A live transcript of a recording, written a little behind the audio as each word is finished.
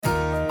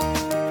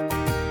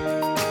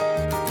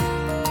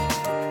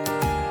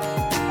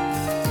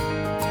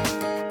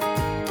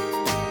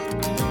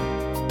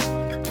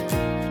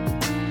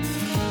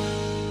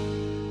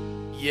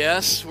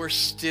Yes, we're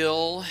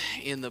still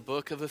in the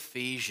book of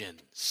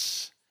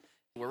Ephesians.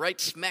 We're right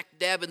smack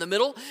dab in the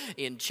middle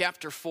in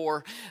chapter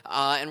 4,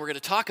 and we're going to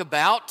talk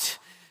about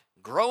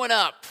growing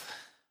up.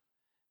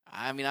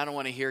 I mean, I don't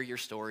want to hear your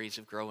stories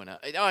of growing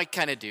up. I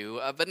kind of do,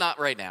 but not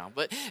right now.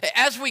 But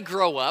as we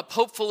grow up,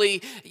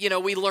 hopefully,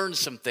 we learn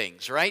some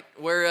things, right?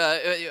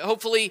 Where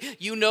hopefully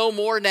you know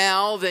more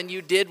now than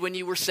you did when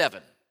you were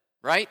 7.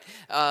 Right?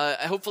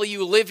 Hopefully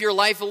you live your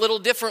life a little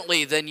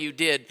differently than you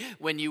did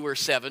when you were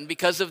 7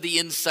 because of the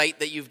insight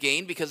that you've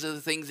gained, because of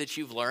the things that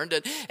you've learned.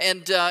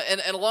 And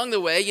along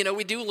the way,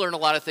 we do learn a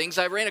lot of things.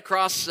 I ran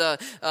across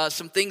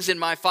some things in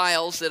my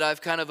files that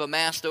I've kind of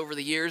amassed over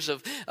the years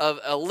of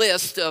a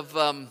list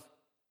of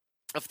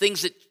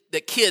things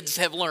that kids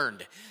have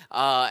learned.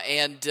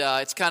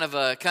 It's kind of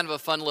a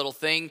fun little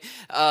thing.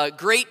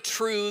 Great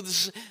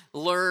truths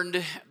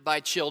learned by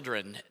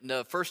children.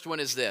 The first one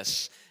is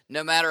this: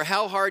 no matter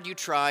how hard you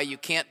try, you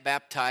can't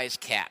baptize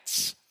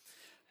cats.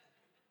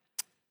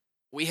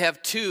 We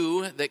have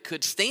 2 that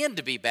could stand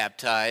to be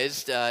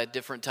baptized at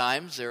different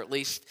times, or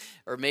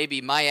maybe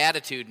my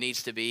attitude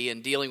needs to be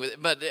in dealing with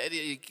it. But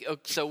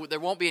so there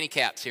won't be any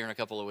cats here in a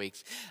couple of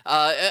weeks.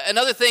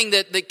 Another thing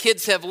that the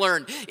kids have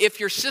learned: if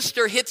your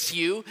sister hits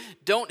you,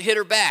 don't hit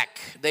her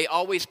back. They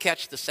always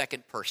catch the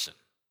second person.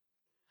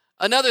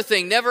 Another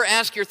thing: never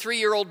ask your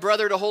 3-year-old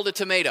brother to hold a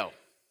tomato.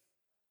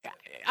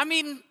 I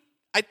mean,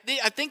 I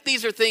think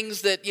these are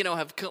things that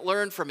have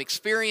learned from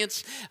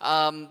experience.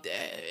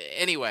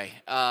 Anyway,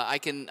 I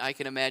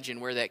can imagine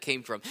where that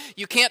came from.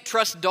 You can't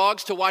trust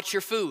dogs to watch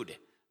your food.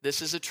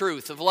 This is a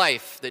truth of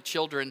life that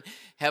children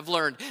have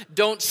learned.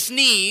 Don't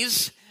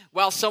sneeze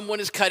while someone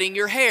is cutting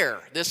your hair.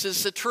 This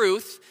is a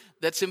truth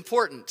that's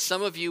important.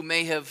 Some of you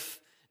may have.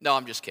 No,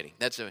 I'm just kidding.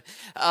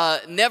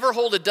 Never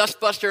hold a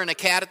dustbuster and a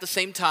cat at the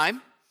same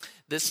time.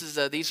 This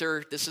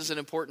is an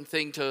important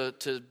thing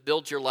to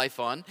build your life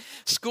on.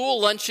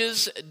 School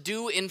lunches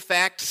do, in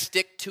fact,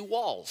 stick to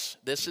walls.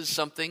 This is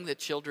something that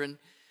children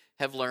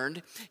have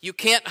learned. You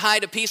can't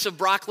hide a piece of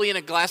broccoli in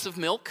a glass of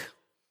milk.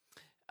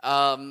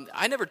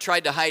 I never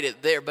tried to hide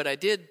it there, but I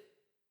did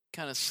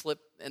kind of slip.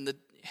 And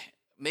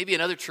maybe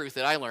another truth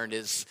that I learned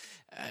is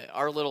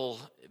our little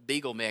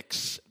Beagle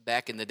mix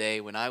back in the day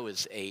when I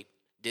was 8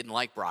 didn't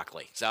like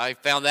broccoli. So I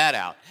found that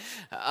out.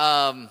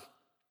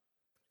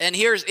 And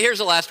here's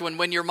the last one.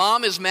 When your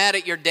mom is mad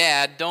at your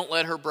dad, don't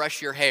let her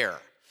brush your hair.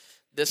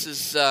 This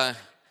is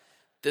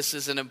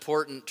an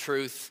important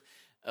truth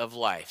of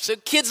life. So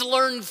kids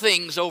learn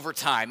things over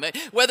time.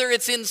 Whether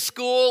it's in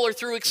school or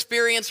through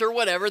experience or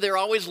whatever, they're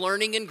always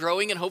learning and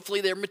growing, and hopefully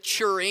they're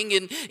maturing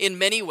in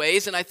many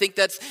ways. And I think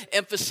that's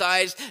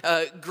emphasized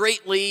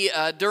greatly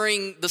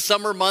during the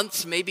summer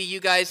months. Maybe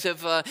you guys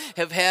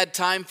have had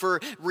time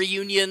for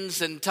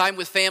reunions and time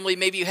with family.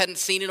 Maybe you hadn't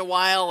seen in a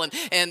while,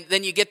 and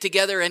then you get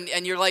together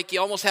and you're like, you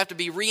almost have to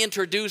be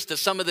reintroduced to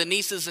some of the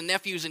nieces and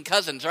nephews and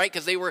cousins, right?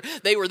 Because they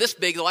were this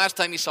big the last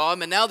time you saw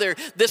them, and now they're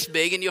this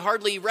big, and you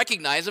hardly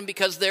recognize them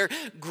because they're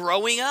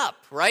growing up,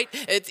 right?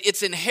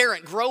 It's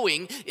inherent.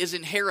 Growing is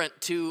inherent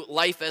to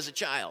life as a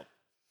child.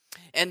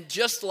 And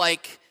just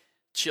like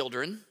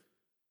children,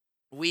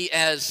 we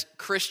as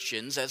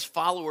Christians, as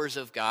followers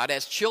of God,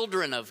 as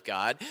children of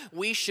God,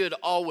 we should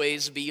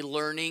always be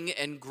learning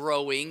and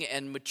growing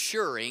and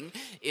maturing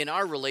in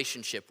our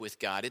relationship with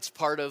God. It's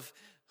part of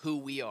who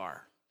we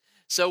are.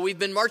 So we've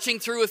been marching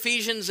through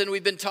Ephesians, and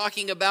we've been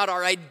talking about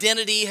our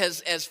identity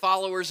as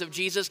followers of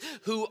Jesus.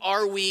 Who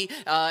are we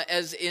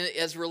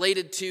as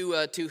related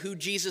to who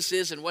Jesus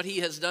is and what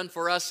he has done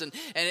for us? And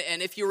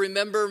if you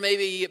remember,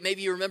 maybe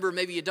you remember,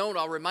 maybe you don't.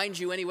 I'll remind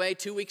you anyway.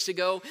 2 weeks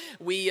ago,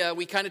 we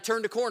kind of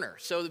turned a corner.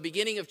 So the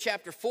beginning of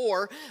chapter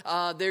 4,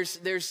 there's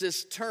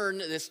this turn,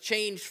 this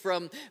change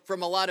from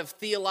a lot of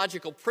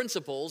theological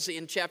principles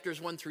in chapters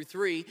 1 through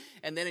 3,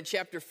 and then in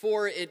chapter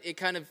 4, it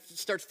kind of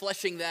starts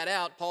fleshing that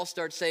out. Paul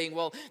starts saying,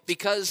 well,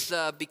 because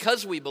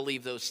we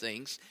believe those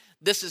things,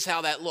 this is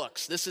how that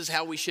looks. This is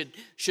how we should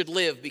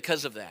live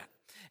because of that.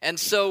 And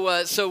so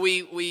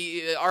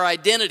our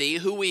identity,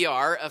 who we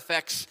are,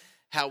 affects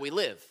how we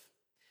live.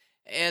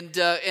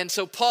 And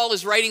so Paul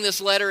is writing this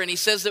letter, and he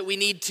says that we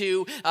need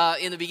to,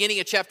 in the beginning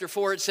of chapter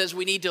 4, it says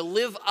we need to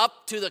live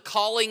up to the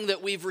calling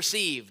that we've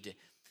received.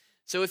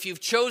 So if you've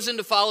chosen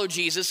to follow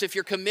Jesus, if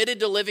you're committed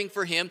to living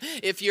for him,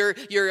 if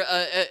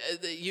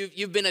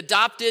you've been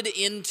adopted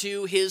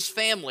into his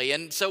family,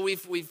 and so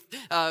we've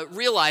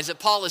realized that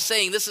Paul is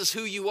saying this is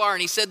who you are,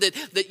 and he said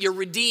that you're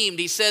redeemed.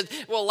 He said,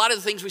 well, a lot of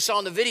the things we saw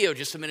in the video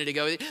just a minute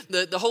ago.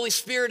 The Holy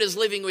Spirit is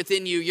living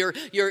within you.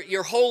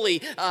 You're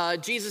holy.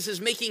 Jesus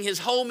is making his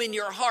home in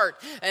your heart,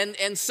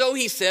 and so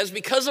he says,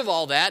 because of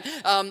all that,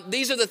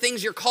 these are the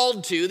things you're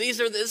called to.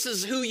 This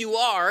is who you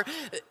are.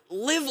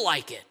 Live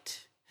like it.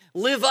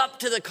 Live up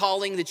to the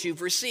calling that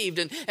you've received.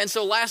 And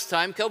so last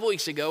time, a couple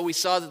weeks ago, we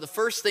saw that the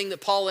first thing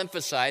that Paul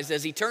emphasized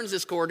as he turns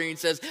this corner and he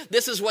says,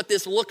 this is what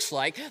this looks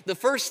like. The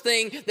first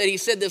thing that he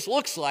said this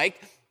looks like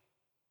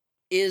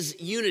is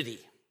unity.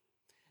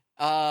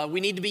 We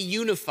need to be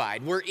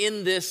unified. We're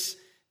in this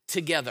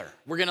together.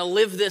 We're going to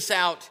live this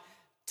out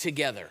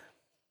together.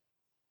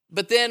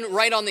 But then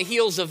right on the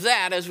heels of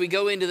that, as we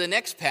go into the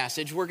next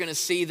passage, we're going to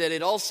see that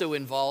it also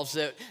involves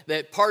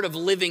that part of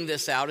living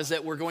this out is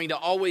that we're going to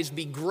always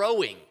be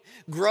growing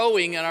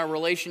in our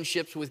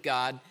relationships with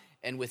God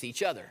and with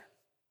each other.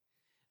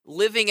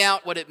 Living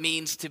out what it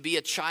means to be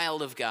a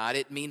child of God,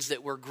 it means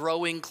that we're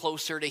growing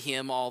closer to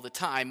Him all the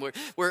time.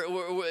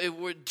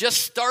 We're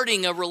just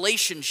starting a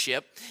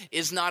relationship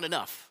is not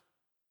enough.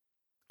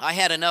 I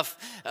had enough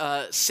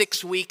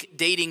 6-week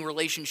dating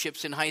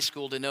relationships in high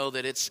school to know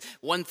that it's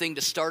one thing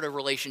to start a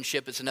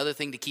relationship, it's another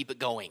thing to keep it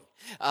going.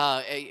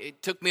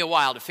 It took me a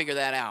while to figure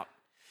that out.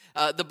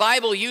 The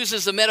Bible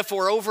uses the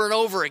metaphor over and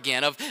over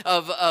again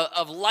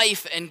of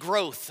life and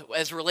growth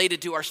as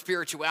related to our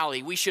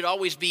spirituality. We should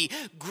always be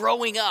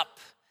growing up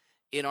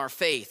in our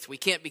faith. We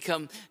can't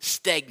become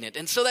stagnant.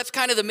 And so that's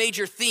kind of the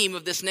major theme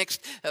of this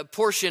next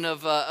portion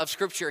of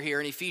Scripture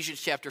here in Ephesians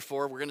chapter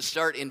 4. We're going to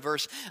start in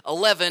verse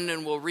 11,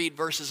 and we'll read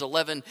verses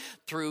 11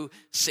 through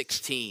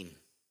 16.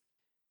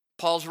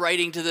 Paul's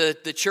writing to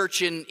the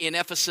church in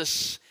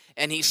Ephesus,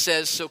 and he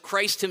says, "So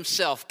Christ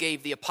himself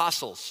gave the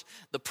apostles,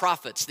 the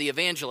prophets, the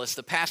evangelists,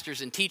 the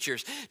pastors, and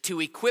teachers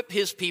to equip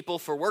his people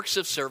for works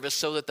of service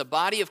so that the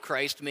body of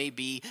Christ may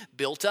be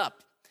built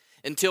up,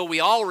 until we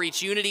all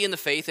reach unity in the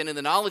faith and in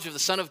the knowledge of the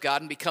Son of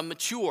God and become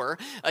mature,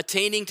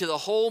 attaining to the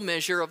whole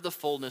measure of the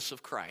fullness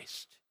of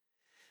Christ.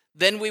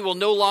 Then we will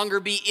no longer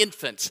be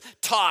infants,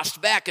 tossed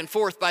back and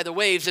forth by the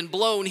waves and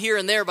blown here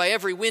and there by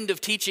every wind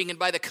of teaching and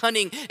by the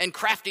cunning and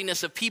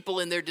craftiness of people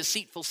in their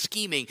deceitful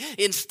scheming.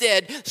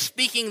 Instead,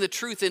 speaking the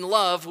truth in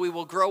love, we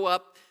will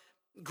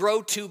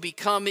grow to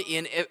become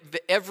in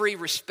every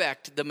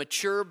respect the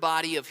mature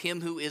body of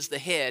Him who is the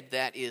head,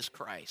 that is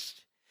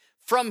Christ.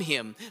 From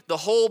Him, the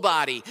whole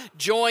body,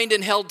 joined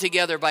and held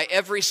together by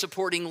every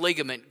supporting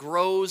ligament,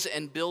 grows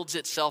and builds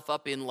itself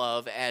up in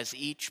love as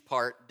each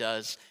part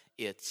does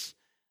its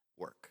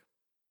work."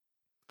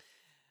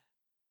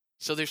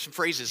 So there's some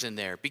phrases in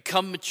there.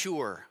 Become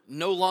mature,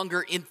 no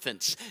longer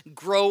infants,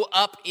 grow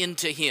up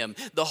into Him.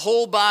 The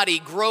whole body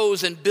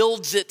grows and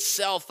builds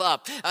itself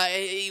up.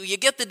 You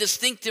get the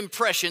distinct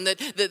impression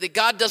that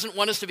God doesn't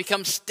want us to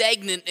become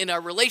stagnant in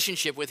our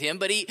relationship with Him,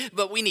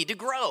 but we need to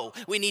grow.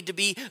 We need to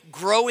be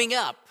growing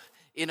up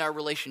in our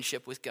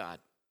relationship with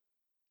God.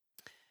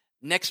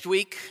 Next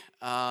week,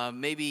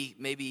 maybe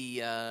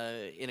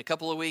in a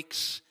couple of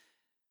weeks,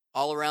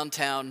 all around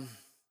town,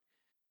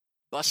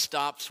 bus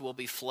stops will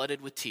be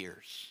flooded with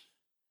tears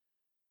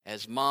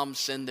as moms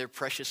send their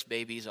precious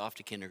babies off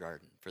to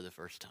kindergarten for the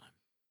first time.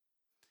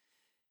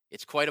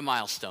 It's quite a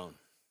milestone.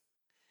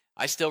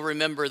 I still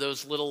remember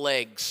those little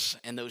legs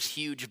and those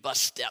huge bus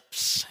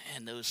steps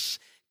and those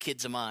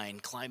kids of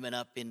mine climbing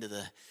up into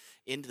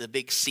the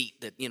big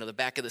seat that, the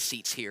back of the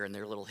seat's here and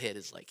their little head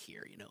is like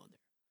here, they're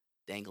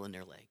dangling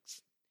their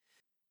legs.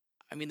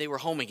 I mean, they were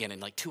home again in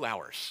like 2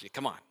 hours.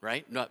 Come on,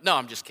 right? No,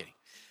 I'm just kidding.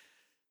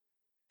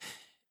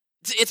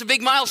 It's a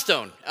big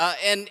milestone,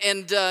 and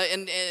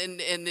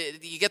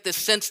you get this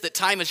sense that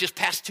time has just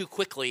passed too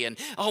quickly, and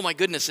oh my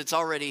goodness, it's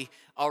already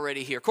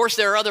here. Of course,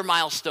 there are other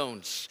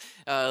milestones: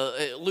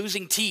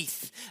 losing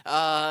teeth,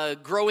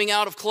 growing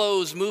out of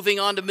clothes, moving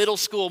on to middle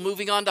school,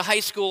 moving on to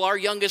high school. Our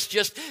youngest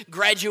just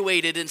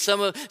graduated, and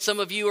some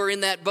of you are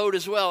in that boat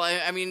as well.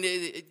 I mean,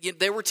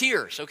 there were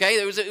tears.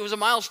 Okay, it was a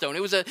milestone.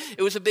 It was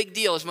a big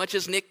deal. As much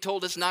as Nick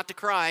told us not to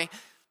cry,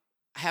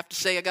 I have to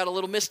say I got a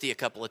little misty a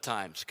couple of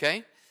times.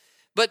 Okay.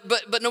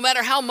 But no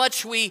matter how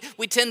much we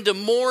tend to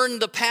mourn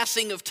the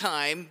passing of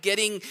time,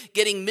 getting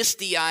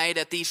misty-eyed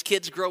at these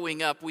kids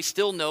growing up, we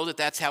still know that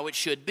that's how it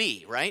should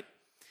be, right?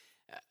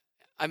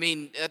 I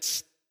mean,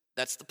 that's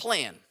the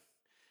plan.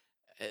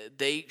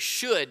 They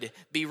should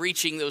be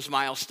reaching those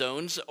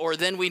milestones, or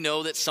then we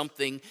know that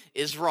something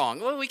is wrong.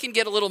 Well, we can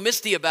get a little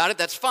misty about it,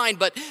 that's fine,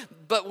 but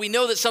we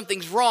know that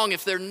something's wrong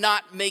if they're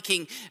not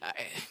making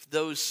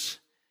those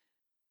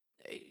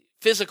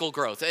physical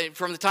growth.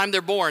 From the time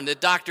they're born, the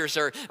doctors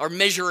are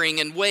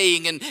measuring and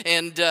weighing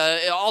and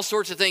all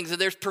sorts of things.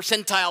 And there's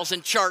percentiles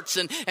and charts,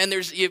 and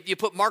there's you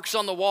put marks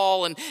on the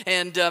wall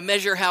and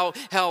measure how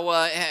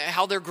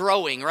they're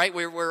growing. Right?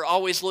 We're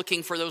always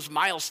looking for those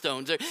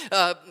milestones.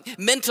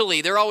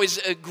 Mentally, they're always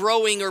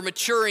growing or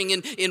maturing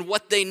in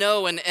what they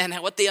know and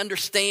what they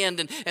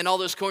understand and all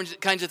those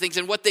kinds of things,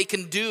 and what they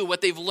can do,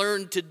 what they've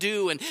learned to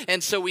do.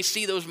 And so we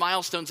see those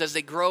milestones as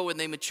they grow and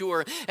they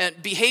mature. And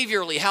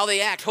behaviorally, how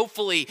they act.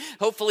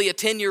 Hopefully a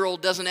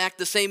 10-year-old doesn't act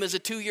the same as a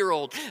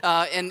 2-year-old.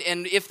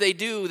 And if they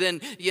do, then,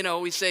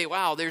 we say,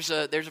 wow, there's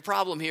a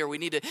problem here. We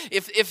need to,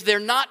 if they're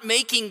not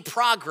making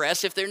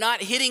progress, if they're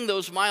not hitting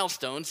those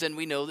milestones, then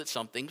we know that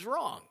something's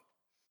wrong.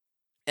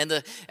 And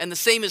the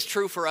same is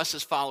true for us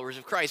as followers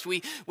of Christ.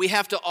 We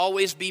have to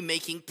always be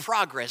making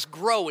progress,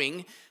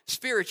 growing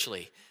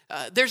spiritually.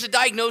 There's a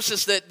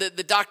diagnosis that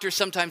the doctors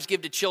sometimes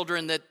give to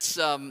children that's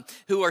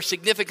who are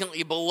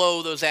significantly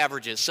below those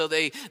averages. So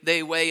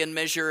they weigh and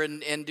measure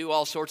and do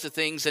all sorts of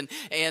things, and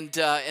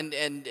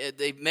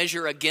they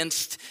measure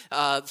against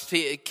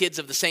kids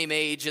of the same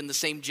age and the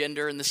same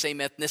gender and the same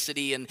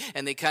ethnicity,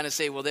 and they kind of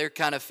say, well, they're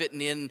kind of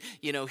fitting in,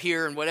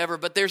 here and whatever.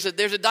 But there's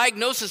a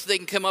diagnosis they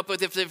can come up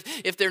with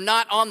if they're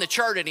not on the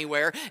chart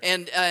anywhere,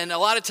 and a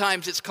lot of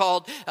times it's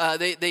called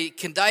they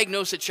can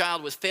diagnose a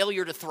child with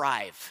failure to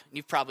thrive.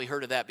 You've probably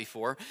heard of that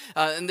before.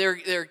 And there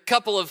are a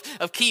couple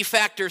of key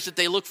factors that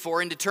they look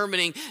for in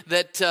determining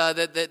that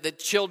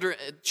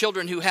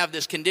children who have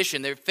this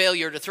condition, their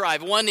failure to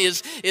thrive. One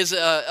is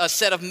a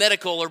set of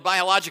medical or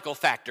biological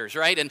factors,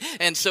 right?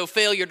 And so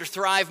failure to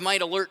thrive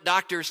might alert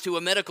doctors to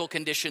a medical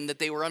condition that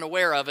they were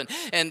unaware of.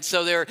 And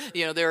so there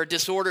are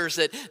disorders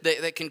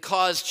that can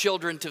cause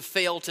children to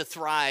fail to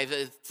thrive,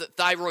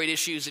 thyroid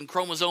issues and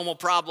chromosomal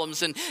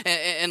problems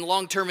and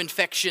long-term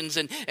infections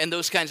and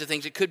those kinds of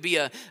things. It could be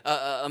a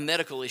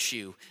medical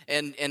issue.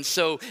 And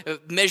so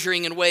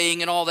measuring and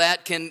weighing and all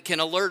that can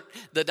alert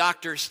the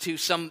doctors to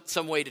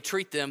some way to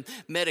treat them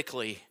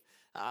medically.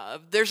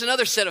 There's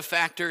another set of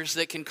factors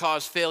that can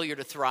cause failure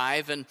to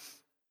thrive, and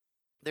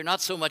they're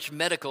not so much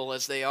medical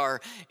as they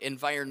are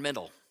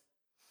environmental.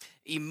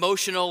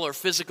 Emotional or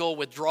physical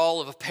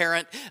withdrawal of a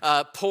parent,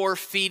 poor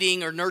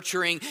feeding or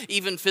nurturing,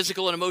 even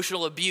physical and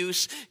emotional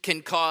abuse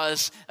can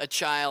cause a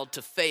child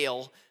to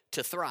fail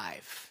to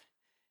thrive.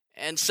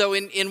 And so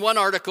in one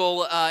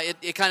article,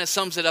 it kind of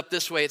sums it up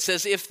this way. It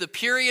says, if the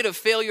period of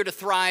failure to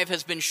thrive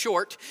has been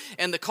short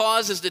and the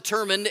cause is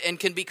determined and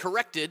can be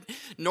corrected,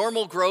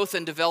 normal growth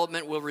and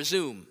development will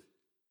resume.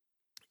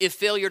 If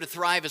failure to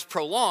thrive is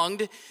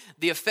prolonged,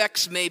 the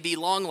effects may be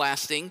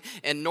long-lasting,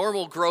 and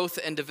normal growth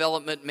and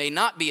development may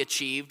not be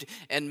achieved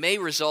and may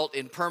result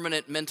in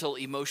permanent mental,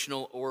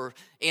 emotional,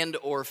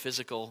 or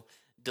physical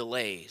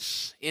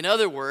delays. In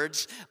other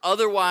words,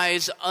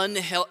 otherwise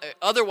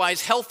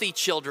healthy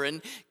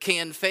children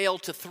can fail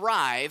to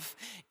thrive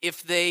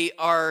if they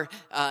are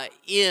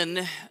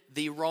in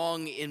the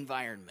wrong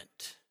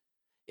environment.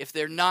 If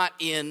they're not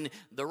in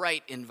the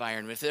right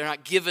environment, if they're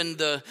not given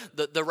the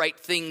right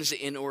things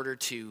in order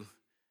to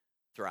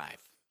thrive.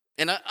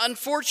 And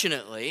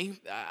unfortunately,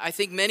 I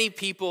think many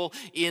people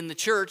in the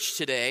church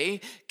today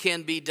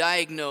can be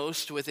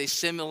diagnosed with a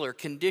similar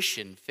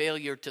condition,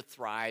 failure to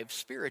thrive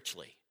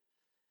spiritually.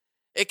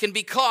 It can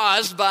be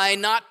caused by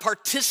not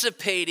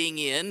participating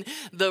in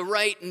the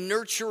right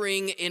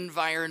nurturing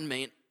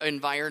environment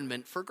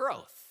for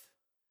growth.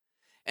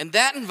 And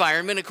that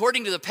environment,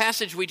 according to the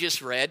passage we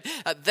just read,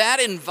 that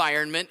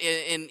environment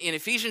in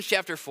Ephesians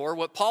chapter 4,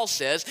 what Paul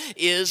says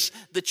is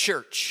the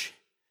church,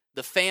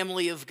 the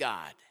family of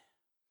God.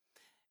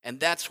 And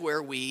that's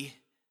where we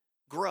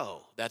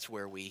grow. That's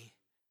where we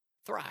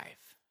thrive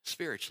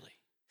spiritually.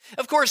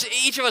 Of course,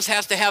 each of us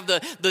has to have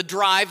the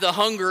drive, the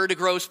hunger to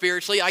grow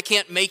spiritually. I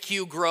can't make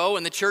you grow,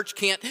 and the church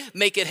can't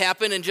make it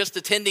happen, and just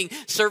attending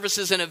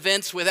services and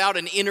events without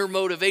an inner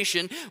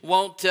motivation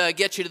won't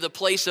get you to the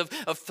place of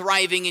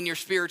thriving in your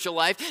spiritual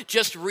life.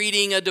 Just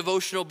reading a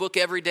devotional book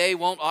every day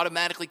won't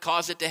automatically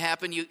cause it to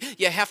happen. You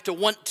have to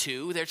want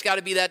to. There's got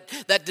to be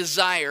that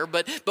desire,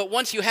 but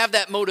once you have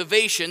that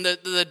motivation,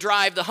 the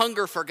drive, the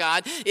hunger for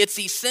God, it's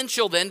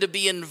essential then to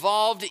be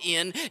involved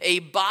in a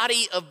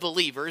body of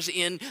believers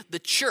in the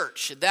church.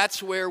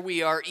 That's where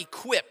we are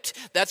equipped.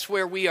 That's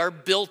where we are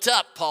built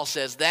up, Paul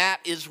says.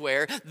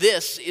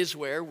 This is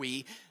where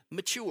we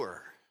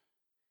mature.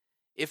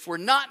 If we're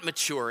not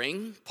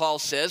maturing, Paul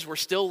says, we're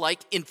still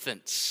like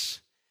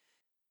infants.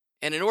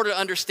 And in order to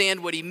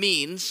understand what he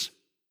means,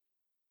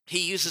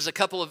 he uses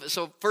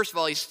so first of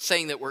all, he's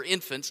saying that we're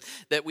infants,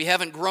 that we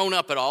haven't grown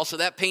up at all, so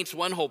that paints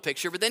one whole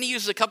picture. But then he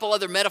uses a couple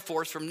other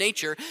metaphors from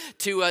nature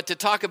to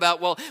talk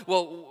about, well,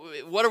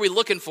 what are we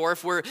looking for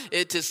if we're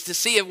to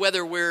see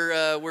whether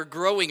we're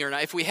growing or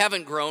not? If we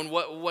haven't grown,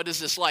 what is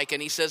this like?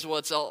 And he says, well,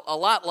 it's a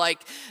lot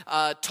like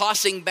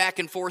tossing back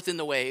and forth in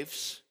the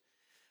waves,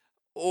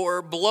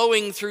 or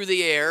blowing through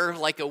the air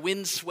like a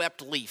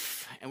windswept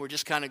leaf, and we're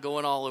just kind of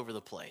going all over the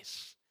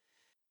place.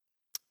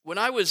 When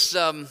I was,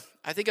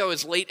 I think I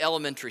was late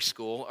elementary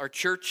school, our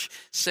church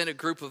sent a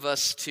group of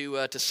us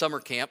to summer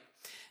camp.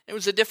 It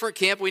was a different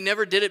camp. We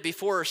never did it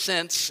before or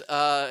since,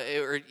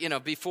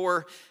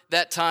 before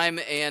that time,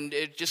 and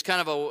it just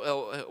kind of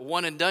a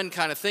one and done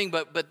kind of thing.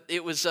 But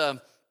it was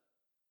a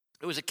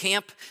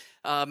camp.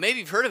 Maybe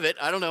you've heard of it.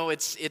 I don't know.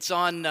 It's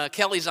on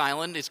Kelly's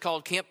Island. It's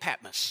called Camp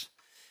Patmos,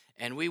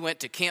 and we went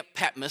to Camp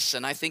Patmos,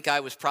 and I think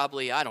I was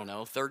probably,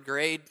 third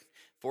grade,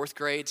 fourth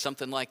grade,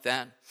 something like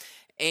that,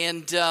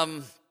 and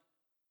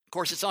of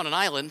course, it's on an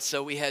island,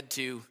 so we had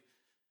to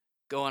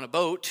go on a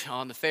boat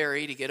on the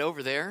ferry to get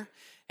over there.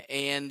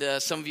 And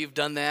some of you have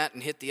done that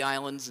and hit the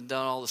islands and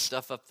done all the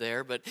stuff up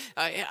there. But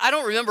I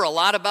don't remember a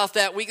lot about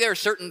that week. There are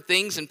certain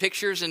things and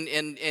pictures and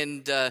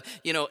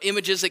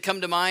images that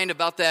come to mind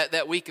about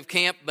that week of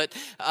camp. But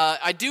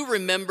I do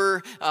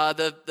remember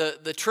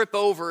the trip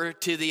over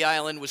to the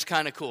island was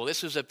kind of cool.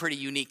 This was a pretty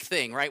unique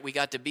thing, right? We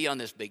got to be on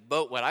this big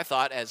boat, what I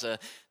thought as a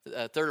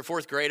third or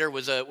fourth grader,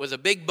 was a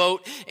big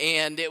boat,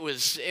 and it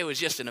was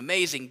just an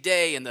amazing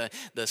day, and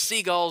the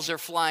seagulls are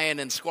flying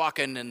and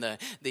squawking, and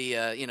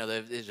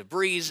there's a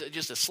breeze,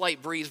 just a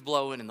slight breeze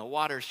blowing, and the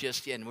water's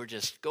and we're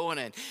just going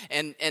in,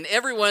 and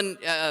everyone,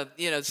 a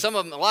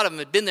lot of them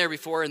had been there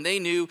before, and they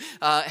knew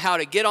how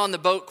to get on the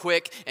boat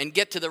quick and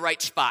get to the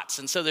right spots,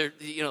 and so they're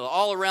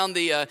all around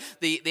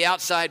the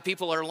outside,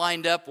 people are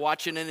lined up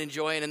watching and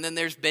enjoying, and then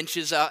there's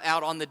benches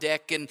out on the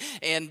deck, and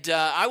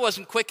I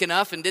wasn't quick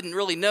enough and didn't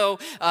really know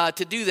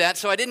to do that,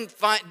 so I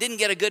didn't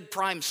get a good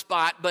prime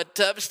spot, but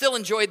still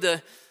enjoyed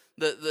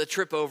the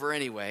trip over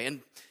anyway.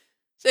 And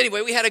so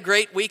anyway, we had a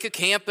great week of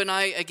camp, and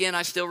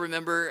I still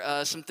remember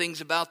some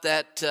things about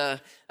that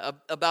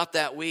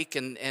week,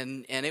 and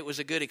it was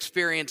a good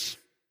experience.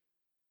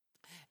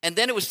 And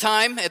then it was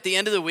time at the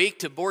end of the week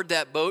to board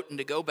that boat and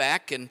to go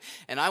back, and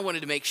I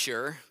wanted to make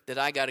sure that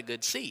I got a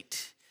good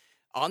seat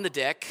on the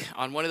deck,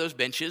 on one of those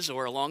benches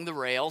or along the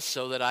rail,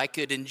 so that I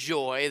could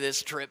enjoy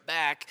this trip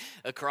back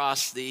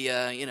across the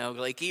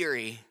Lake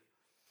Erie.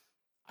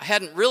 I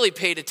hadn't really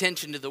paid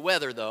attention to the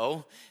weather,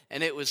 though,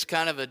 and it was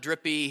kind of a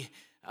drippy,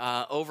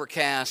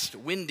 overcast,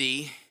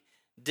 windy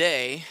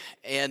day,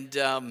 and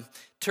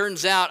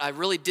turns out I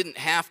really didn't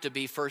have to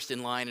be first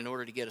in line in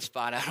order to get a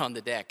spot out on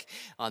the deck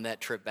on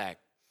that trip back.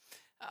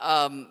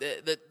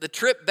 The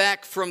trip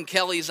back from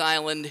Kelly's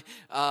Island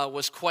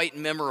was quite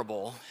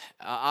memorable.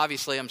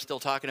 Obviously, I'm still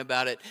talking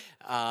about it,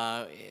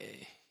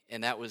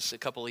 and that was a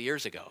couple of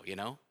years ago,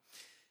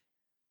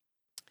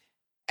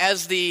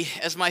 As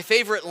my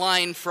favorite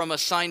line from a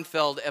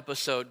Seinfeld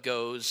episode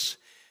goes,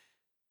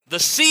 "The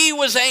sea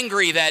was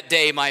angry that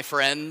day, my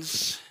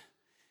friends."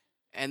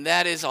 And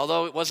that is,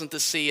 although it wasn't the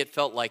sea, it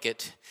felt like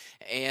it.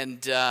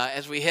 And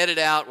as we headed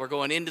out, we're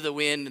going into the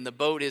wind, and the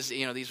boat is,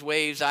 these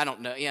waves, I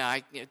don't know,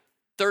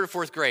 third or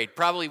fourth grade,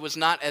 probably was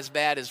not as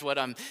bad as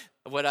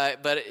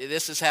but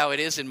this is how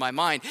it is in my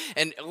mind.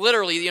 And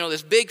literally,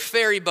 this big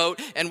ferry boat,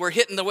 and we're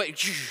hitting the wave,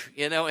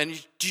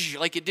 and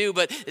like you do,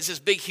 but it's this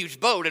big, huge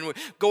boat, and we're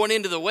going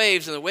into the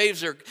waves, and the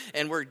waves are,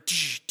 and we're,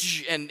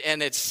 and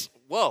it's,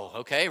 whoa,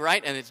 okay,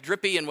 right? And it's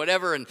drippy and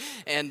whatever, and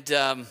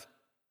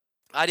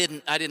I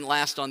didn't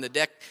last on the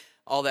deck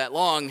all that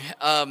long,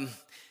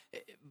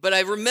 but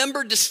I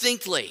remember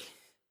distinctly,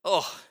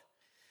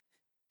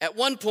 at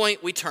one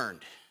point we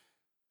turned.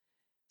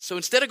 So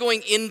instead of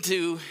going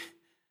into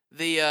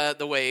the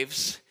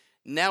waves,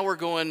 now we're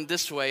going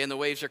this way, and the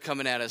waves are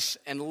coming at us,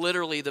 and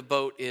literally the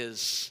boat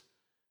is,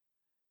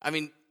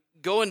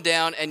 going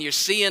down, and you're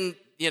seeing,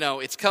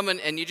 it's coming,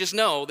 and you just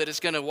know that it's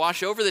going to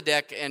wash over the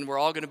deck, and we're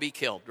all going to be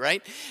killed,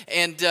 right?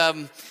 And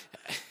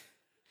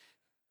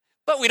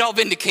but we'd all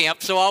been to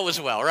camp, so all was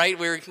well, right?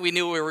 We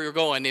knew where we were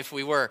going if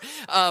we were,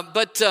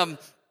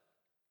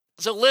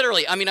 So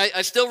literally,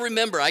 I still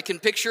remember. I can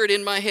picture it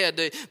in my head.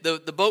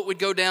 The boat would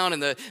go down,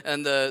 and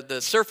the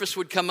surface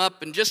would come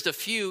up, and just a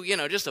few,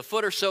 just a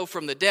foot or so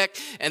from the deck,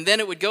 and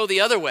then it would go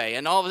the other way.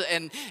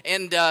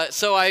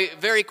 So I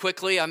very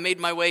quickly made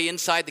my way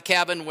inside the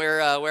cabin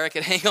where I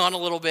could hang on a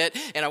little bit,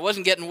 and I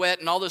wasn't getting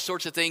wet, and all those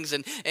sorts of things.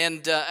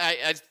 And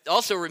I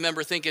also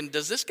remember thinking,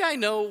 does this guy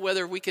know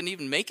whether we can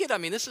even make it?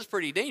 This is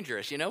pretty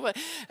dangerous, But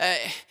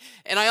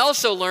and I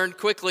also learned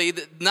quickly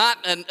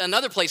that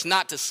another place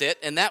not to sit,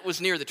 and that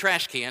was near the trash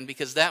can,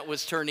 because that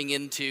was turning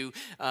into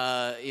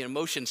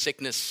motion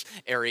sickness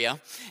area,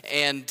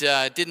 and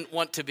didn't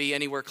want to be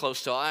anywhere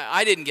close to.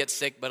 I didn't get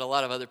sick, but a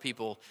lot of other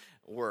people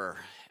were.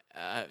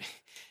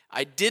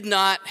 I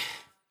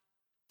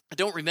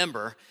don't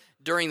remember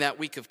during that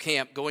week of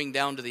camp going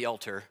down to the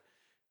altar,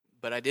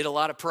 but I did a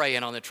lot of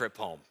praying on the trip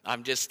home.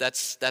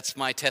 That's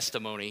my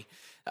testimony.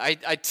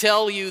 I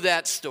tell you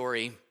that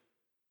story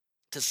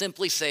to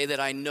simply say that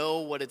I know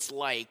what it's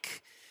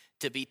like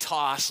to be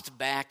tossed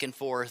back and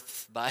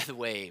forth by the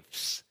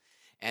waves.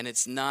 And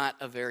it's not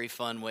a very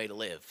fun way to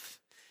live.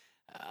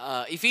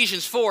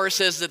 Ephesians 4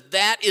 says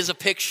that is a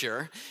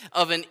picture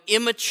of an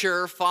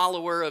immature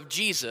follower of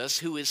Jesus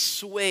who is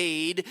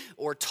swayed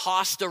or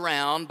tossed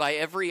around by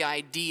every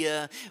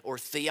idea or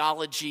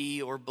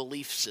theology or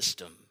belief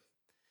system.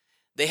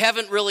 They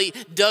haven't really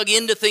dug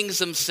into things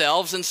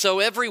themselves, and so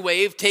every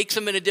wave takes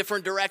them in a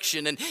different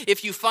direction. And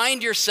if you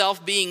find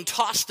yourself being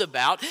tossed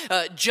about,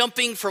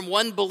 jumping from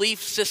one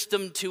belief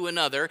system to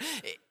another,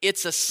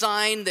 it's a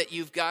sign that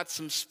you've got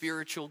some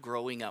spiritual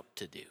growing up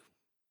to do.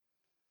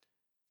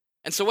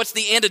 And so what's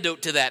the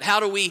antidote to that?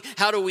 How do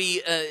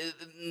we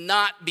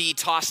not be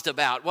tossed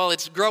about? Well,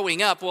 it's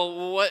growing up.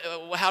 Well,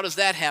 how does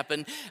that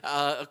happen?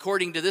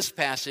 According to this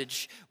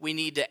passage, we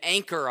need to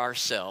anchor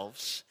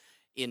ourselves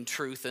in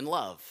truth and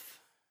love.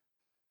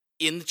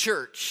 In the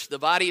church, the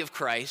body of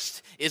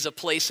Christ is a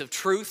place of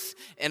truth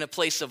and a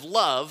place of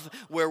love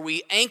where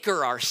we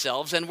anchor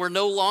ourselves, and we're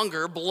no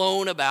longer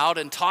blown about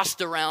and tossed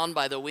around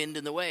by the wind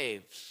and the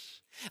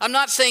waves. I'm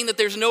not saying that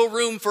there's no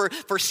room for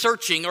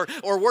searching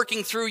or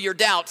working through your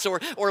doubts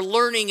or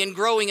learning and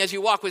growing as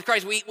you walk with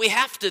Christ. We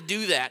have to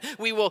do that.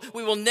 We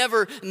will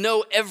never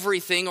know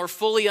everything or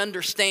fully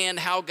understand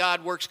how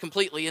God works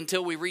completely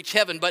until we reach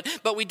heaven.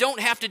 But we don't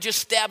have to just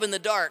stab in the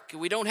dark.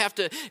 We don't have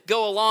to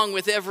go along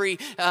with every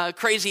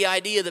crazy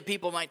idea that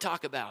people might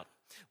talk about.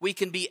 We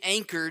can be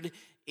anchored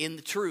in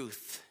the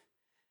truth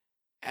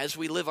as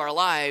we live our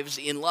lives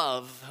in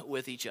love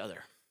with each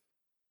other.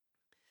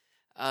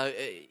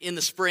 In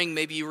the spring,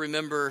 maybe you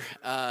remember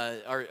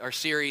our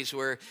series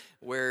where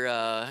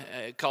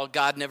called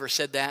God Never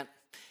Said That.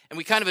 And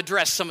we kind of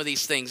addressed some of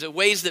these things,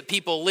 ways that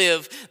people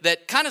live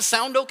that kind of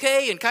sound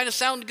okay and kind of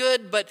sound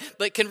good, but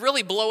can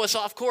really blow us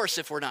off course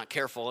if we're not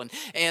careful.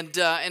 And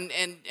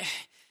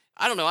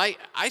I don't know, I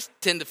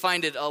tend to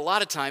find it a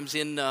lot of times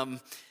in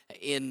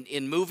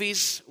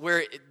movies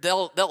where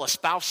they'll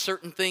espouse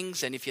certain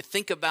things, and if you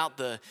think about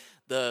the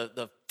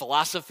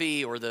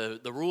philosophy or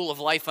the rule of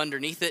life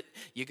underneath it,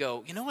 you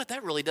go, you know what,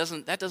 that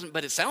doesn't,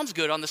 but it sounds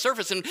good on the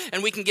surface,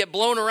 and we can get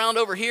blown around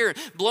over here,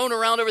 blown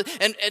around over,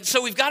 and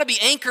so we've got to be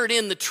anchored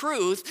in the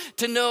truth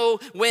to know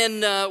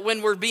when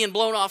we're being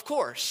blown off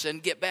course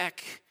and get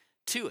back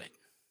to it.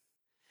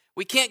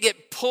 We can't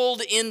get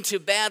pulled into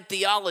bad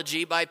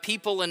theology by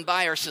people and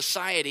by our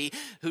society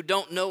who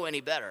don't know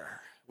any better.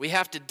 We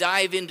have to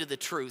dive into the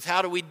truth.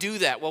 How do we do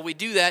that? Well, we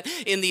do that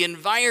in the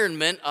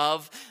environment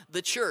of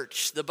the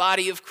church, the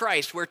body of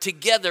Christ, where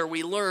together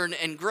we learn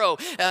and grow.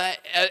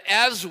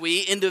 As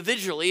we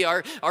individually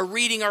are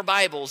reading our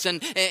Bibles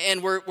and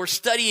we're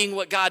studying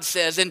what God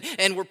says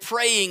and we're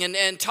praying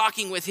and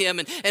talking with Him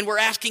and we're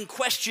asking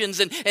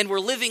questions and we're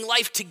living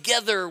life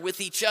together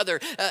with each other.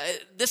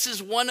 This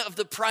is one of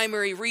the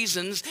primary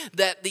reasons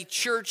that the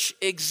church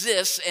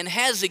exists and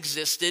has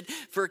existed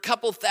for a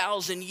couple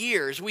thousand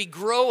years. We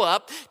grow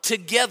up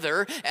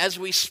together as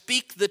we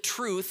speak the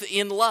truth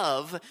in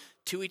love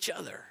to each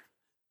other.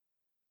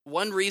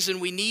 One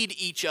reason we need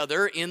each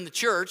other in the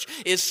church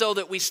is so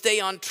that we stay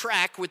on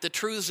track with the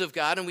truths of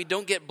God and we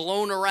don't get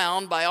blown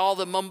around by all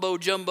the mumbo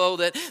jumbo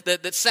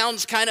that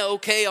sounds kind of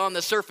okay on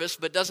the surface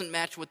but doesn't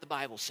match what the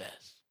Bible says.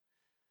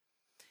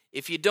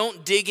 If you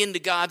don't dig into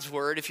God's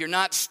word, if you're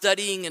not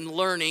studying and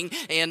learning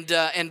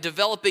and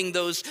developing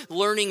those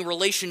learning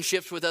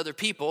relationships with other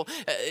people,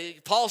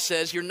 Paul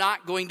says you're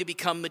not going to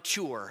become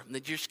mature,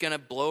 that you're just going to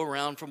blow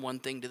around from one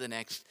thing to the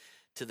next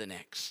to the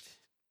next.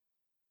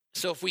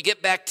 So if we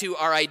get back to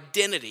our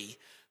identity,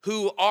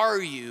 who are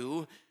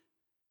you?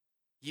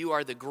 You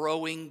are the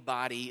growing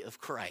body of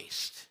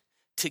Christ.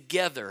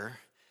 Together,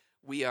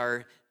 we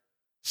are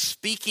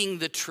speaking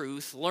the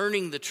truth,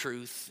 learning the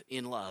truth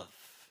in love.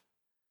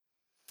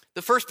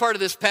 The first part of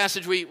this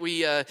passage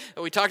we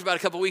talked about a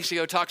couple weeks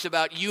ago talks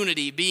about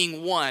unity,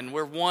 being one.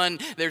 We're one.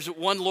 There's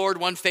one Lord,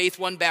 one faith,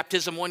 one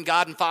baptism, one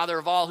God and Father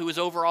of all, who is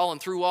over all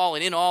and through all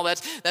and in all.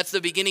 That's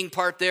the beginning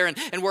part there,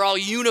 and we're all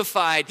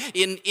unified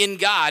in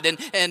God.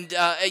 And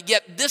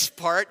yet this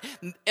part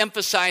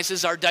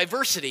emphasizes our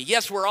diversity.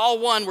 Yes, we're all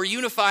one. We're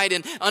unified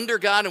under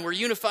God, and we're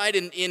unified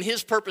in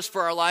His purpose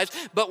for our lives.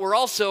 But we're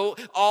also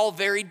all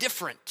very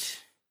different.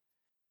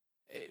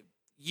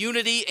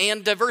 Unity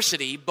and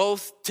diversity,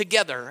 both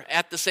together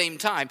at the same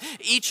time.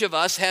 Each of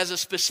us has a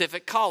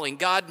specific calling.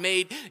 God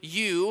made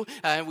you,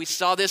 we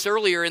saw this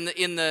earlier in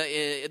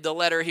the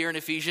letter here in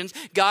Ephesians.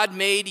 God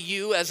made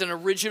you as an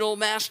original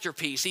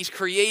masterpiece. He's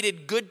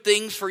created good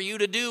things for you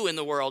to do in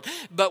the world,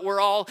 but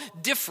we're all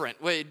different.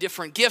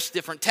 Different gifts,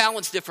 different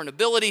talents, different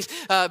abilities,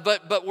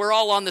 but we're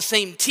all on the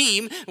same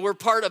team. We're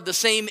part of the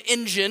same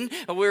engine.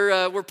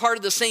 We're part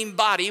of the same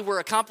body. We're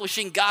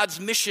accomplishing God's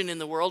mission in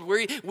the world.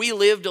 We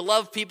live to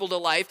love people to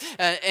life,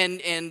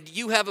 and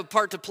you have a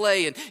part to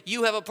play, and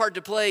you have a part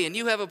to play, and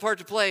you have a part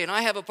to play, and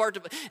I have a part to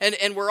play,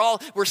 and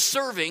we're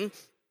serving.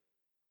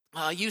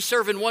 You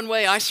serve in one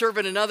way, I serve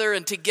in another,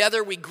 and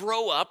together we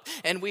grow up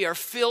and we are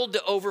filled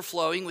to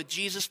overflowing with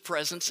Jesus'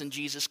 presence and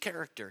Jesus'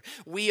 character.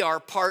 We are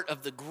part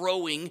of the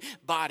growing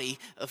body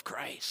of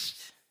Christ.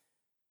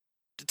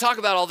 To talk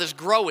about all this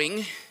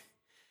growing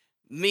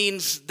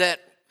means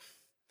that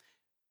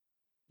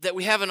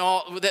we haven't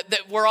all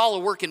that we're all a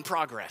work in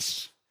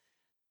progress.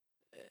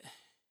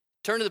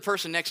 Turn to the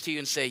person next to you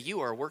and say,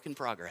 "You are a work in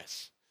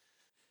progress."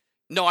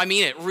 No, I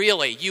mean it,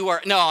 really. You are.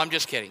 No, I'm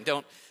just kidding.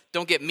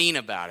 Don't get mean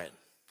about it.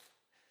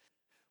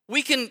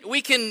 We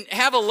can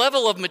have a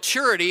level of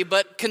maturity,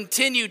 but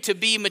continue to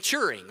be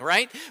maturing,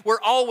 right?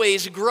 We're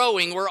always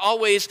growing. We're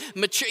always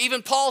mature.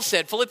 Even Paul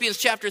said, Philippians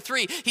chapter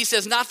 3, he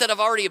says, "Not that I've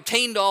already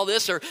obtained all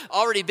this or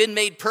already been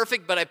made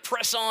perfect, but I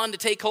press on to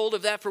take hold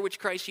of that for which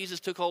Christ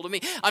Jesus took hold of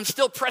me." I'm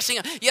still pressing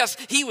on. Yes,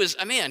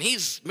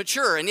 he's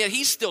mature, and yet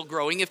he's still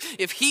growing.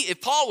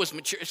 If Paul was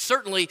mature,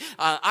 certainly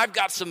I've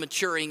got some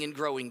maturing and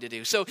growing to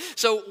do. So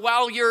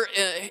while you're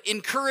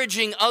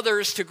encouraging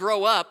others to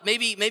grow up,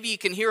 maybe you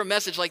can hear a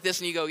message like this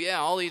and you go, "Yeah,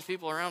 all these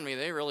people around me,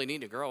 they really need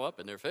to grow up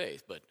in their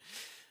faith, but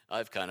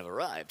I've kind of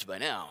arrived by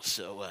now,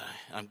 so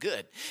I'm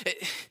good."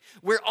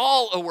 We're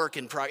all a work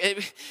in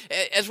progress.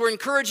 As we're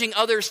encouraging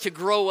others to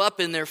grow up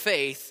in their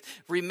faith,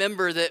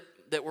 remember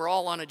that we're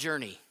all on a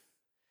journey.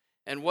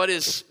 And what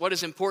is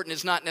important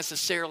is not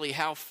necessarily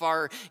how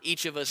far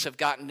each of us have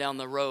gotten down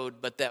the road,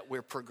 but that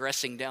we're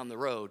progressing down the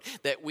road,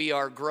 that we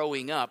are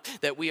growing up,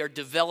 that we are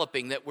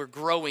developing, that we're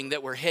growing,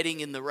 that we're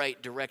heading in the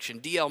right direction.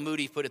 D.L.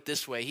 Moody put it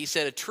this way. He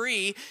said, "A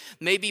tree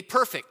may be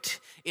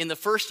perfect in the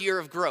first year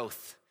of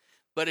growth,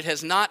 but it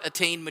has not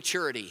attained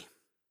maturity.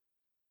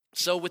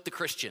 So with the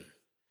Christian.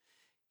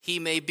 He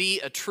may be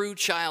a true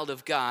child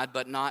of God,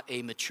 but not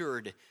a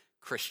matured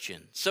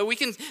Christian." So we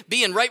can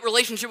be in right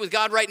relationship with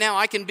God right now.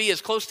 I can be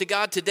as close to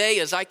God today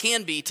as I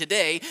can be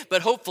today,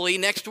 but hopefully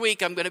next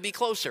week I'm going to be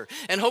closer.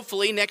 And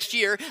hopefully next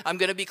year I'm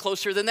going to be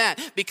closer than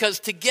that. Because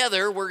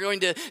together we're going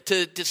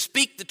to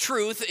speak the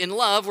truth in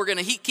love. We're going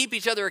to keep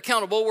each other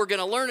accountable. We're going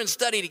to learn and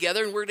study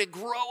together, and we're going to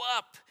grow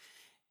up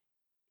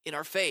in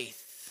our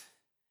faith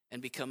and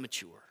become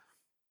mature.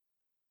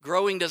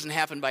 Growing doesn't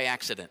happen by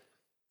accident.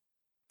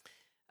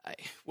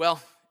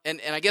 And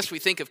I guess we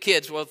think of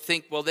kids,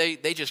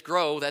 they just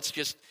grow, that's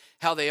just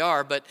how they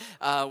are. But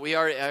I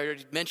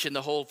already mentioned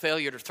the whole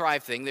failure to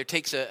thrive thing. There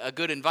takes a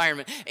good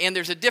environment. And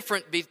there's a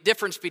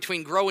difference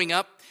between growing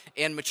up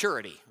and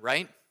maturity,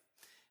 right?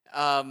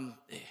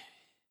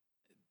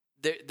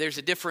 There's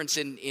a difference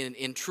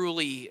in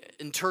truly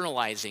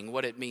internalizing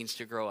what it means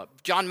to grow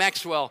up. John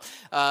Maxwell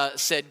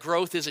said,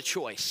 "Growth is a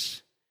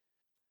choice."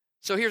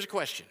 So here's a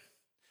question.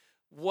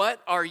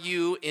 What are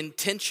you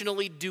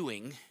intentionally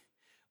doing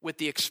with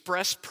the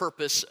express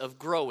purpose of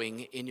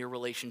growing in your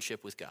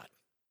relationship with God?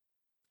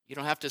 You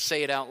don't have to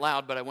say it out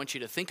loud, but I want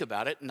you to think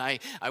about it, and I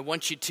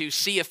want you to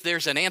see if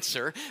there's an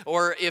answer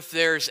or if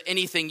there's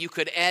anything you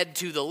could add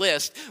to the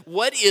list.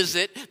 What is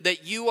it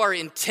that you are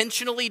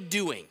intentionally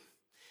doing?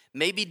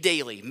 Maybe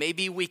daily,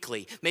 maybe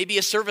weekly, maybe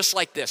a service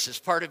like this is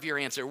part of your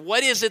answer.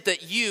 What is it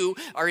that you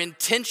are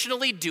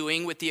intentionally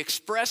doing with the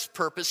express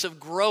purpose of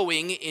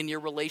growing in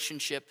your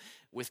relationship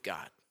with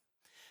God?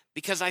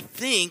 Because I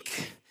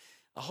think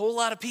a whole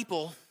lot of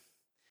people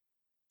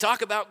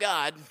talk about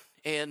God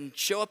and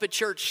show up at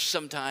church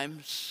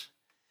sometimes,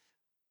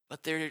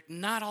 but they're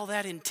not all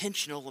that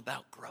intentional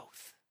about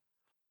growth.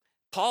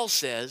 Paul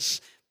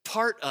says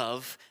part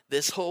of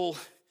this whole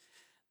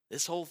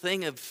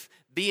thing of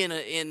being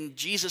in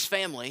Jesus'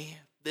 family,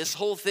 this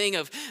whole thing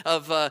of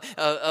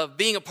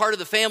being a part of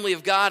the family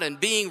of God and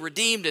being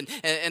redeemed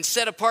and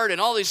set apart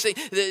and all these things,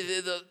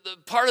 the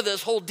part of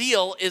this whole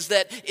deal is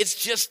that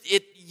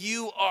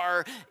you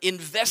are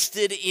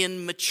invested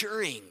in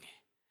maturing,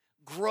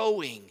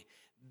 growing,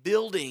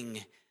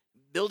 building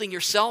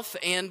yourself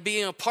and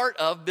being a part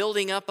of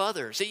building up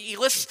others. He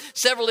lists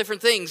several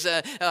different things,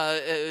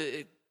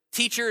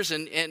 teachers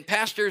and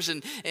pastors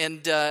and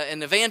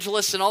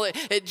evangelists and all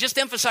that, just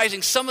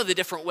emphasizing some of the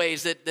different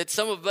ways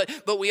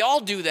but we all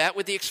do that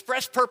with the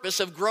express purpose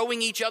of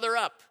growing each other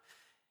up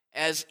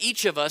as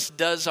each of us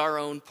does our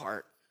own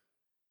part.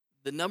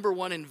 The number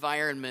one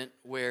environment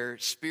where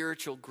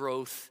spiritual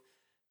growth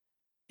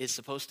is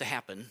supposed to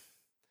happen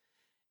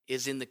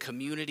is in the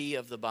community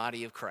of the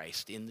body of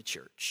Christ, in the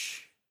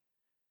church.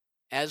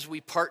 As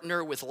we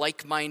partner with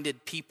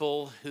like-minded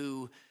people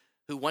who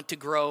want to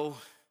grow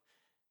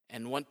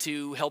and want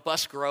to help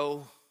us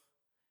grow,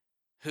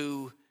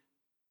 who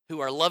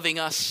are loving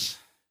us,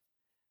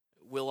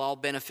 we'll all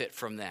benefit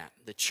from that.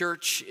 The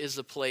church is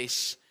a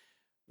place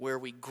where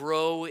we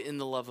grow in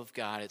the love of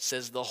God. It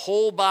says the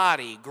whole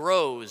body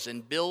grows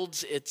and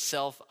builds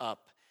itself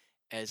up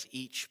as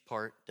each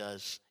part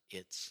does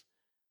its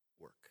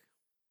work.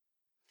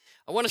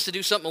 I want us to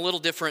do something a little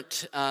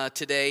different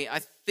today. I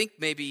think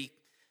maybe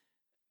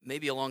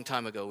a long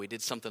time ago we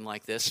did something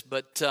like this,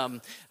 but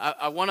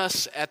I want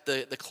us at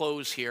the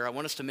close here, I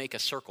want us to make a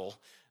circle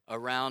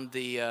around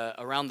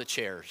the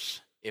chairs,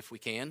 if we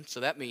can.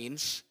 So that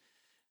means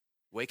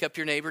wake up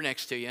your neighbor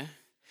next to you,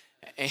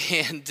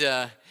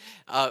 and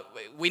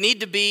we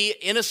need to be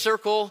in a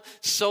circle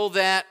so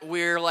that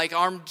we're like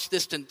arm's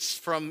distance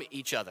from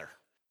each other.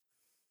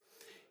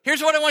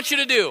 Here's what I want you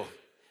to do.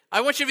 I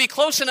want you to be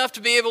close enough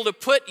to be able to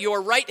put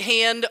your right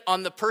hand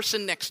on the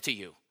person next to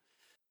you.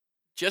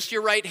 Just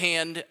your right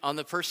hand on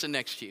the person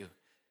next to you.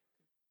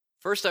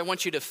 First, I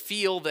want you to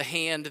feel the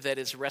hand that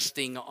is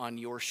resting on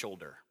your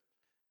shoulder.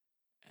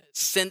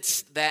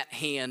 Sense that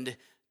hand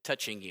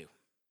touching you.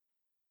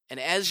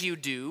 And as you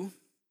do,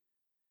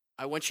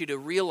 I want you to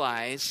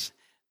realize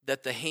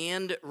that the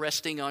hand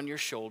resting on your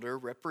shoulder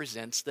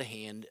represents the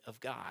hand of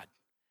God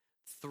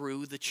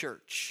through the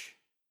church,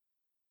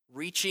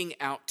 reaching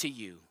out to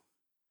you,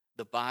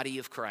 the body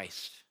of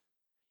Christ.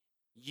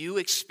 You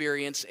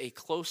experience a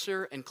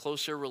closer and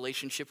closer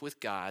relationship with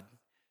God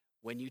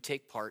when you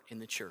take part in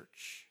the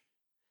church.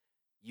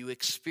 You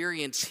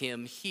experience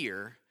Him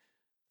here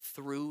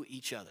through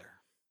each other.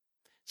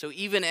 So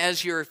even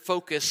as you're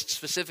focused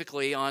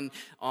specifically on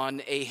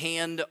a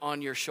hand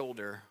on your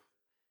shoulder,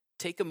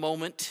 take a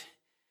moment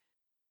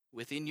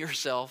within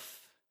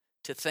yourself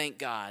to thank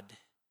God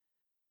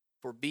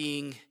for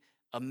being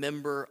a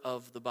member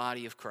of the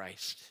body of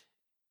Christ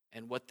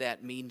and what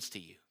that means to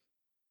you,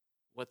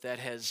 what that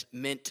has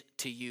meant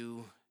to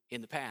you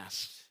in the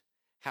past,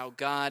 how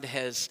God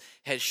has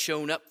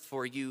shown up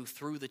for you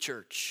through the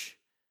church,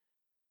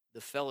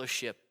 the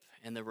fellowship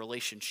and the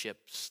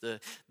relationships,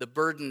 the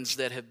burdens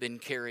that have been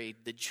carried,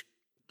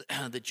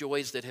 the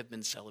joys that have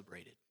been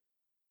celebrated.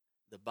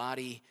 The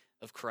body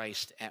of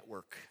Christ at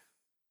work.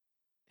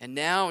 And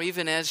now,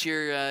 even as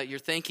you're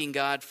thanking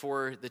God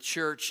for the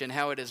church and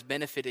how it has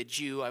benefited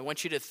you, I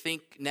want you to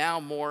think now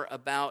more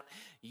about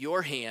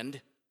your hand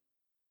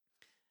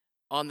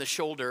on the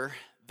shoulder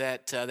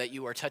that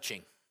you are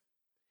touching.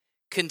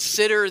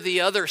 Consider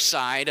the other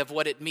side of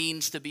what it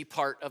means to be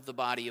part of the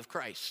body of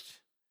Christ.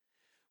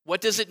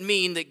 What does it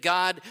mean that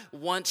God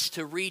wants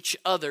to reach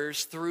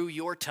others through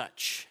your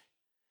touch,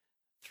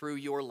 through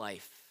your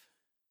life?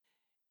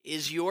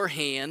 Is your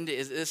hand,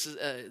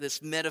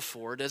 this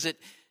metaphor, is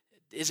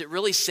it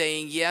really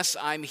saying, yes,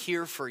 I'm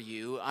here for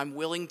you. I'm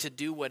willing to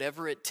do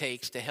whatever it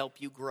takes to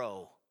help you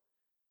grow,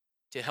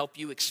 to help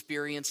you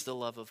experience the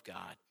love of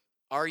God?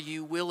 Are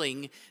you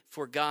willing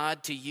for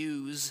God to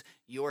use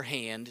your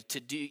hand,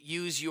 to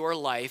use your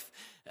life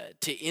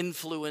to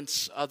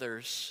influence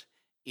others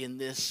in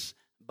this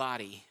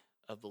body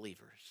of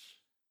believers?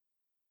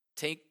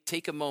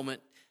 Take a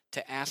moment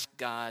to ask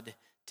God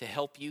to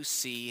help you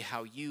see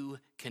how you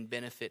can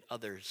benefit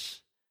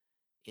others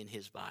in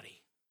his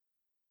body.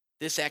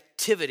 This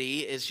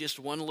activity is just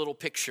one little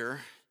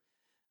picture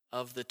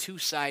of the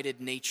two-sided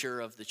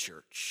nature of the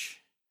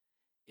church.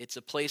 It's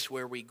a place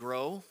where we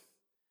grow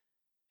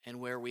and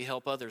where we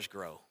help others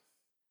grow,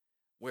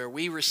 where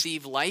we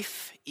receive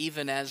life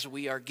even as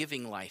we are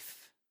giving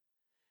life,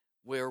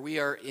 where we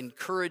are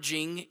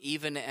encouraging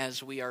even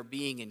as we are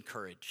being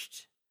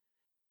encouraged,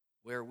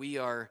 where we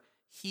are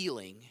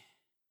healing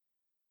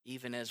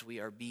even as we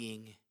are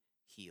being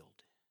healed.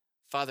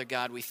 Father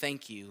God, we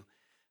thank you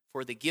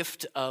for the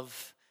gift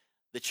of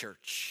the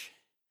church,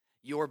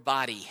 your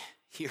body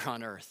here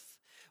on earth.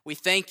 We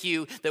thank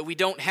you that we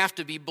don't have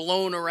to be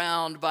blown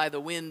around by the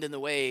wind and the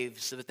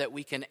waves, but that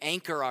we can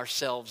anchor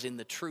ourselves in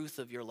the truth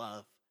of your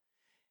love,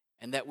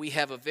 and that we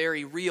have a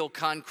very real,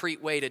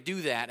 concrete way to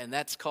do that, and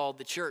that's called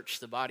the church,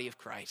 the body of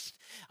Christ.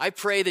 I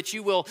pray that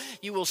you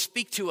will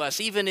speak to us,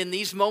 even in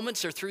these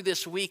moments or through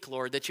this week,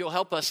 Lord, that you'll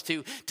help us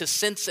to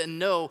sense and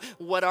know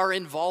what our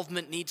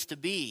involvement needs to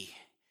be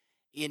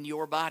in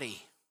your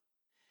body.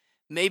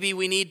 Maybe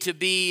we need to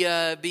be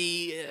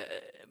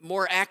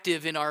more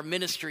active in our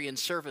ministry and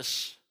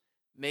service.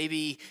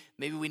 Maybe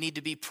we need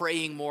to be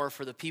praying more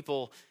for the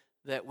people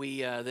that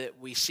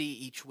we see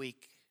each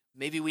week.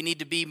 Maybe we need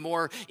to be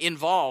more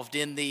involved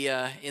in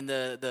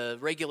the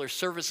regular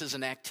services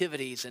and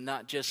activities, and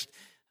not just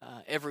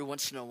every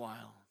once in a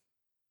while.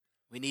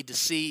 We need to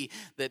see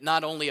that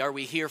not only are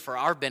we here for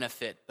our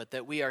benefit, but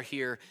that we are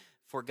here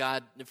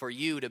for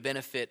you to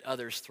benefit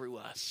others through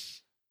us.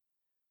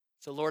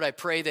 So, Lord, I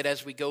pray that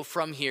as we go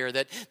from here,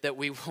 that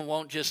we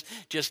won't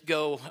just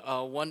go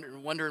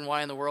wondering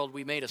why in the world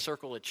we made a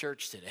circle at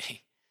church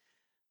today,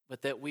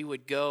 but that we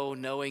would go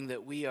knowing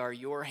that we are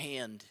your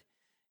hand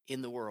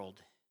in the world,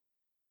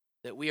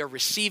 that we are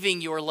receiving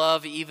your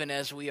love even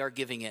as we are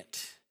giving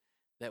it,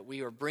 that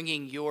we are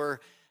bringing your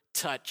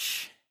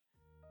touch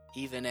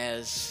even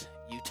as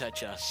you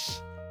touch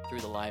us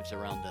through the lives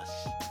around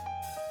us.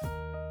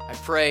 I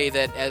pray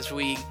that as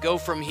we go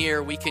from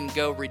here, we can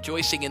go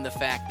rejoicing in the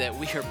fact that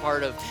we are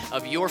part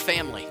of your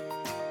family,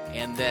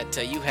 and that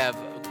you have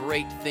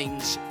great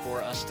things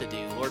for us to do.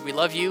 Lord, we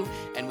love you,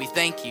 and we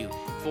thank you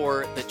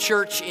for the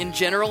church in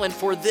general and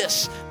for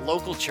this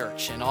local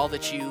church and all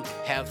that you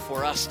have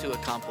for us to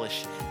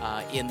accomplish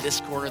in this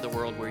corner of the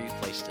world where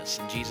you've placed us.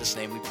 In Jesus'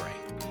 name we pray.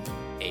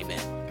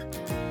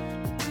 Amen.